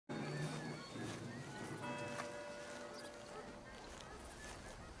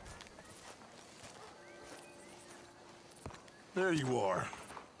There you are.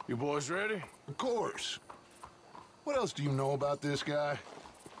 You boys ready? Of course. What else do you know about this guy?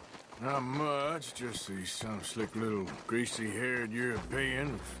 Not much, just he's some slick little greasy-haired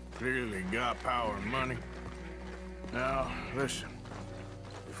European who's clearly got power and money. Now, listen.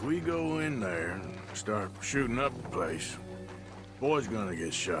 If we go in there and start shooting up the place, boy's gonna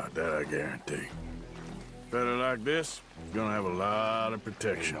get shot, that I guarantee. Fella like this is gonna have a lot of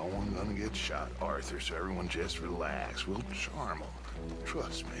protection. No one's gonna get shot, Arthur, so everyone just relax. We'll charm them.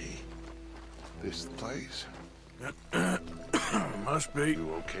 Trust me. This is the place. Must be.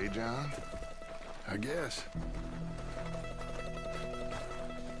 You okay, John? I guess.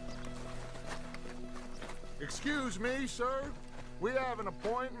 Excuse me, sir. We have an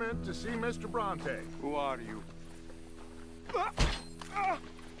appointment to see Mr. Bronte. Who are you?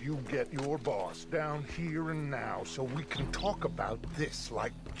 You get your boss down here and now so we can talk about this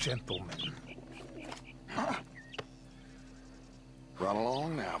like gentlemen. Run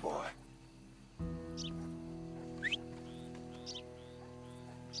along now, boy.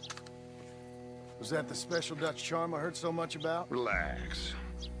 Was that the special Dutch charm I heard so much about? Relax.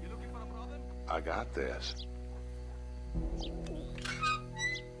 I got this.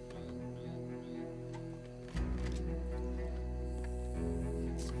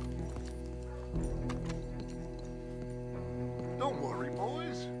 Don't worry,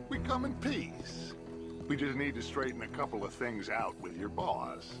 boys. We come in peace. We just need to straighten a couple of things out with your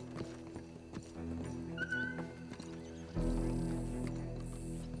boss.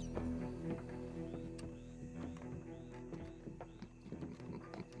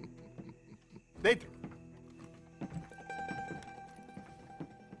 Dentro.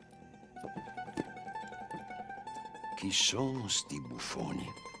 Chi sono sti buffoni?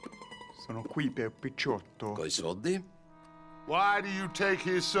 Sono qui per Picciotto. Coi soldi? Why do you take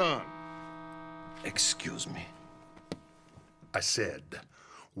his son? Excuse me. I said,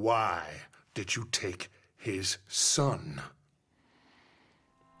 why did you take his son?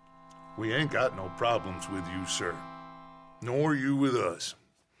 We ain't got no problems with you, sir. Nor you with us.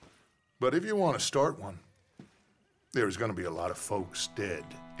 But if you want to start one, there's gonna be a lot of folks dead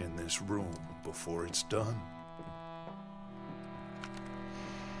in this room before it's done.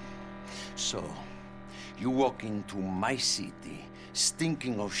 So, you walk into my city,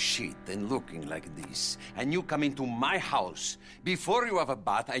 stinking of shit and looking like this, and you come into my house before you have a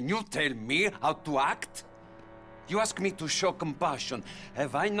bath and you tell me how to act? You ask me to show compassion.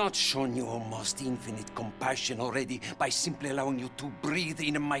 Have I not shown you almost infinite compassion already by simply allowing you to breathe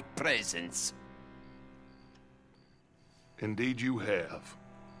in my presence? Indeed you have.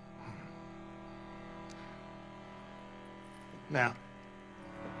 Now,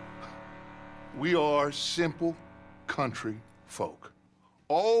 we are simple country folk.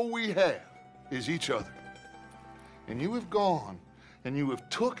 All we have is each other. And you have gone and you have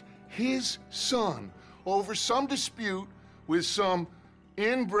took his son over some dispute with some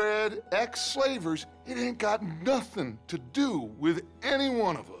inbred ex-slavers. It ain't got nothing to do with any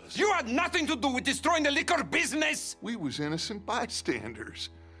one of us. You had nothing to do with destroying the liquor business! We was innocent bystanders.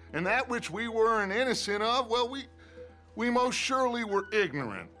 And that which we weren't innocent of, well, we most surely were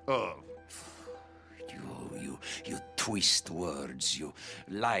ignorant of. You twist words, you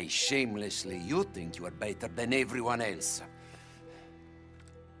lie shamelessly. You think you are better than everyone else.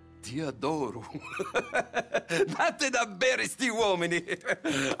 Ti adoro. Date davvero sti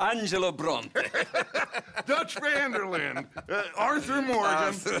uomini. Angelo Bronte. Dutch Vanderlyn. Arthur Morgan.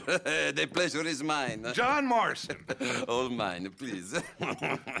 Arthur, the pleasure is mine. John Marston. All mine, please.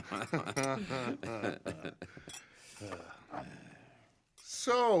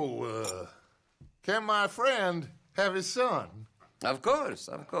 So, can my friend have his son? Of course,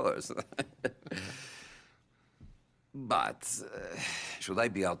 of course. But, should I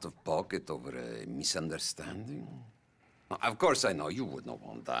be out of pocket over a misunderstanding? Of course I know you would not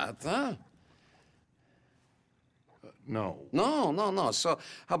want that, huh? No. No. So,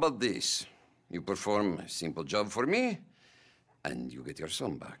 how about this? You perform a simple job for me, and you get your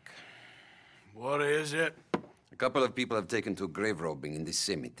son back. What is it? A couple of people have taken to grave robbing in this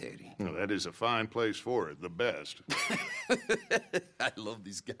cemetery. Well, that is a fine place for it, the best. I love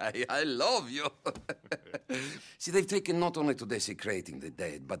this guy. I love you. See, they've taken not only to desecrating the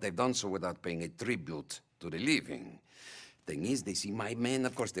dead, but they've done so without paying a tribute to the living. Thing is, they see my men,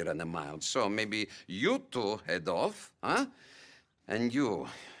 of course they run them out. So maybe you two head off, huh? And you,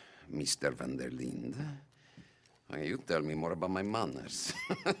 Mr. Van der Linde, you tell me more about my manners.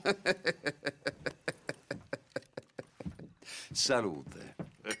 Salute.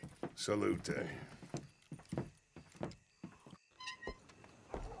 Salute.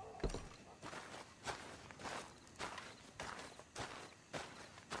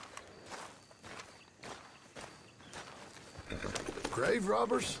 Grave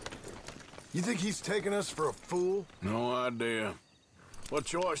robbers? You think he's taking us for a fool? No idea. What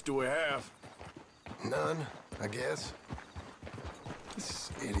choice do we have? None, I guess. This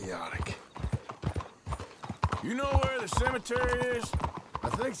is idiotic. You know where the cemetery is? I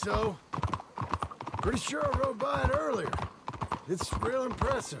think so. Pretty sure I rode by it earlier. It's real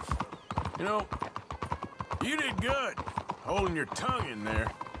impressive. You know, you did good, holding your tongue in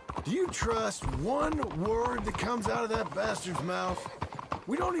there. Do you trust one word that comes out of that bastard's mouth?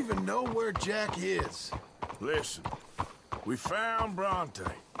 We don't even know where Jack is. Listen, we found Bronte.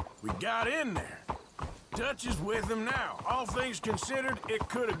 We got in there. Dutch is with him now. All things considered, it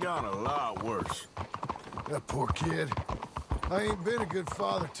could have gone a lot worse. That poor kid. I ain't been a good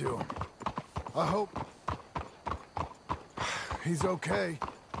father to him. I hope he's okay.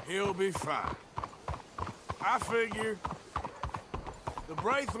 He'll be fine. I figure the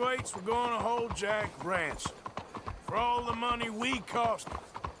Braithwaites were going to hold Jack ransom for all the money we cost him.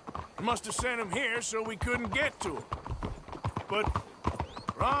 Must have sent him here so we couldn't get to him. But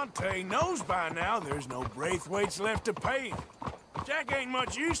Bronte knows by now there's no Braithwaites left to pay him. Jack ain't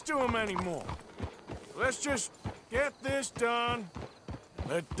much use to him anymore. Let's just get this done.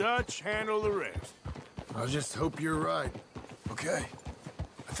 Let Dutch handle the rest. I just hope you're right. Okay,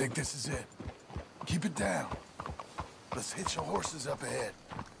 I think this is it. Keep it down. Let's hitch the horses up ahead.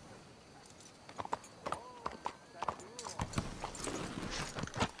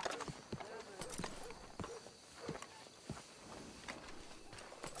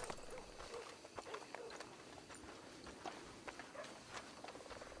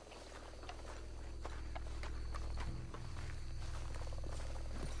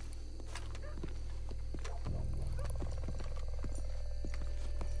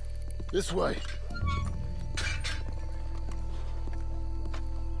 This way.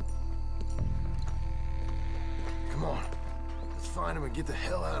 Come on. Let's find him and get the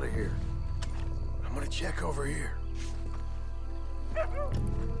hell out of here. I'm gonna check over here.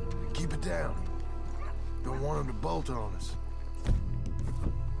 Keep it down. Don't want him to bolt on us.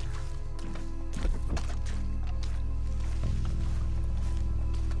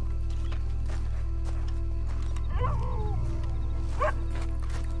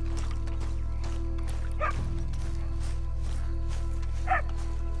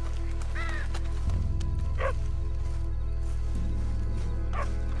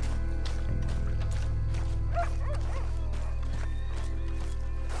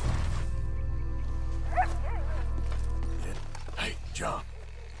 John,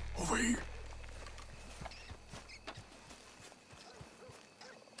 over here.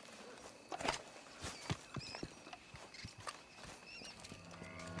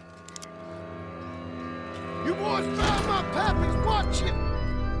 You boys found my pappies, watch it!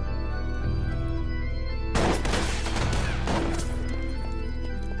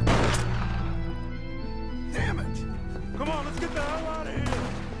 Damn it! Come on, let's get the hell out of here.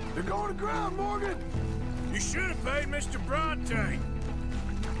 They're going to ground, Morgan! You should have paid Mr. Bronte.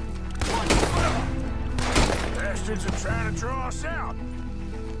 Bastards are trying to draw us out.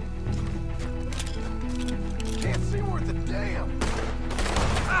 Can't see worth a damn.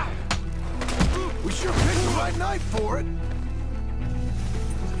 Ah! We sure picked the right night for it.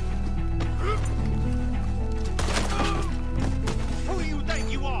 Who do you think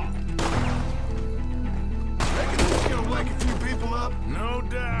you are? Reckon this is gonna wake a few people up? No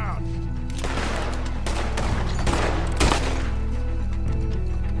doubt.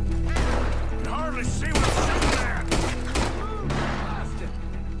 Can hardly see what I'm shooting at. Blast it.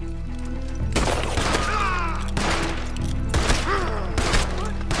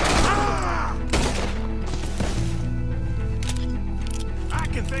 I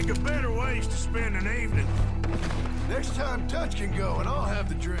can think of better ways to spend an evening. Next time Dutch can go and I'll have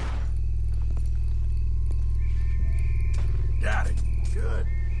the drink. Got it. Good.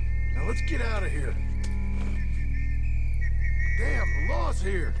 Now let's get out of here. Damn, the law's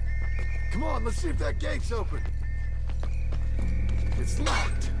here. Come on, let's see if that gate's open. It's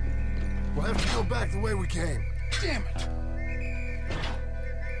locked. We'll have to go back the way we came. Damn it.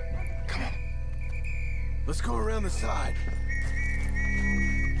 Come on. Let's go around the side.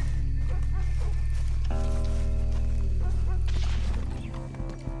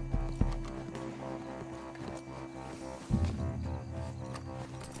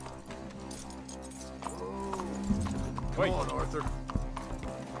 Come on, Arthur.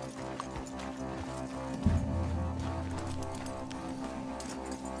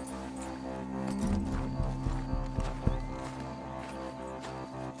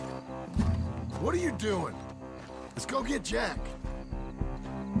 What are you doing? Let's go get Jack.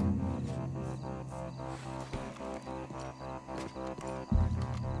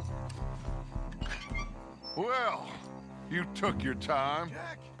 Well, you took your time.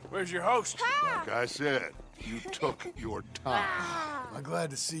 Jack, where's your host? Like I said, you took your time. I'm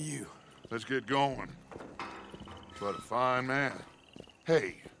glad to see you. Let's get going. What a fine man.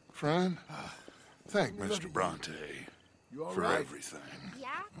 Hey, friend, thank Mr. Bronte You all for right? everything. Yeah,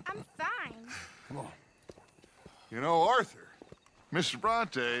 I'm fine. Come on. You know, Arthur, Mr.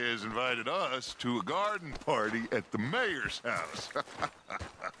 Bronte has invited us to a garden party at the mayor's house.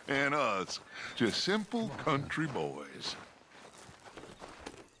 And us, just simple country boys.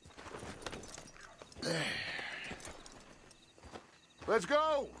 Let's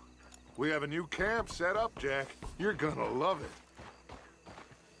go! We have a new camp set up, Jack. You're gonna love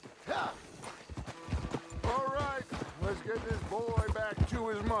it. All right, let's get this boy back to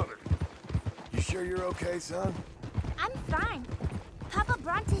his mother. You sure you're okay, son? I'm fine. Papa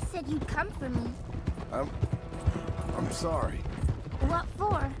Bronte said you'd come for me. I'm sorry. What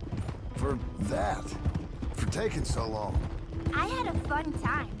for? For that. For taking so long. I had a fun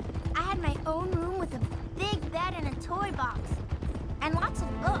time. I had my own room with a big bed and a toy box. And lots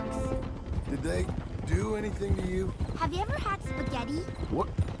of books. Did they do anything to you? Have you ever had spaghetti?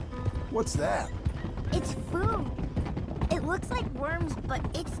 What's that? It's food. It looks like worms, but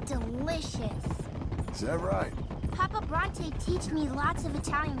it's delicious. Is that right? Papa Bronte teach me lots of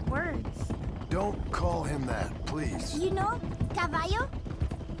Italian words. Don't call him that, please. You know, caballo?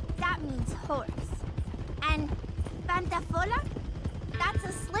 That means horse. And pantafola? That's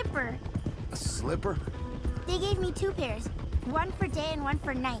a slipper. A slipper? They gave me 2 pairs. One for day and one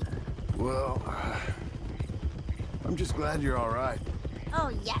for night. Well, I'm just glad you're all right. Oh,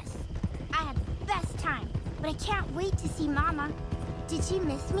 yes. I had the best time. But I can't wait to see Mama. Did she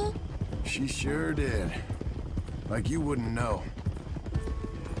miss me? She sure did. Like you wouldn't know.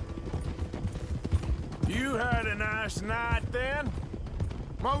 You had a nice night then?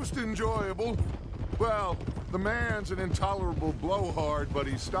 Most enjoyable. Well, the man's an intolerable blowhard, but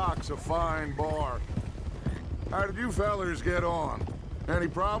he stocks a fine bar. How did you fellers get on? Any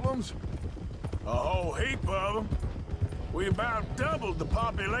problems? A whole heap of them. We about doubled the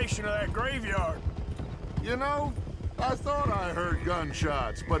population of that graveyard. You know, I thought I heard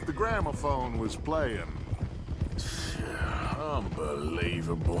gunshots, but the gramophone was playing.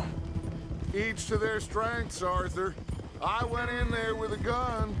 Unbelievable. Each to their strengths, Arthur. I went in there with a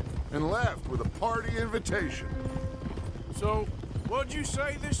gun and left with a party invitation. So, what'd you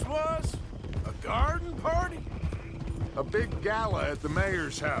say this was? A garden party? A big gala at the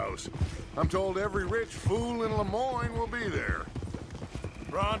mayor's house. I'm told every rich fool in Lemoyne will be there.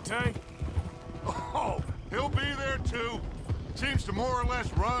 Bronte? Oh, he'll be there too. Seems to more or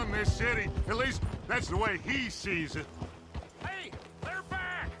less run this city. At least, that's the way he sees it. Hey, they're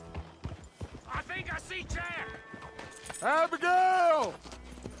back! I think I see Jack! Abigail!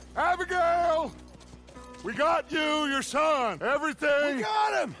 Abigail! We got you, your son, everything. We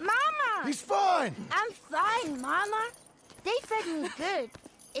got him! Mama! He's fine! I'm fine, Mama. They fed me good.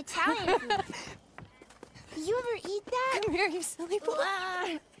 Italian food. You ever eat that? Come here, you silly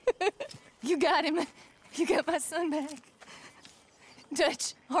boy. You got him. You got my son back.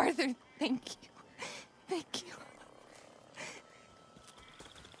 Dutch, Arthur, thank you. Thank you.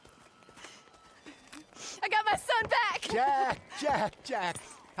 I got my son back! Jack.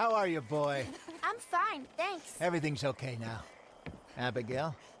 How are you, boy? I'm fine, thanks. Everything's okay now.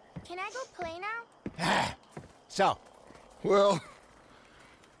 Abigail? Can I go play now? So, Well,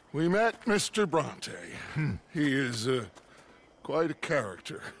 we met Mr. Bronte. He is quite a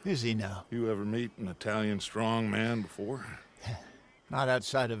character. is he now? You ever meet an Italian strong man before? Not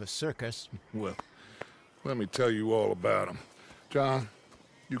outside of a circus. Well, let me tell you all about him. John,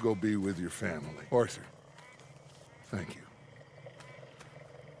 you go be with your family. Arthur, thank you.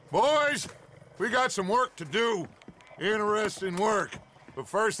 Boys, we got some work to do. Interesting work. But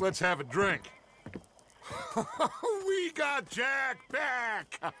first, let's have a drink. We got Jack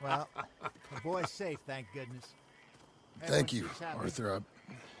back! Well, the boy's safe, thank goodness. Thank you, Everyone seems happy.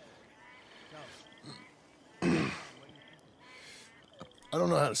 Arthur. I don't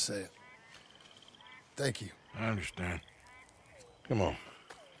know how to say it. Thank you. I understand. Come on.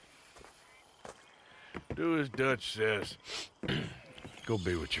 Do as Dutch says. Go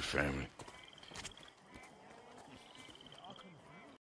be with your family.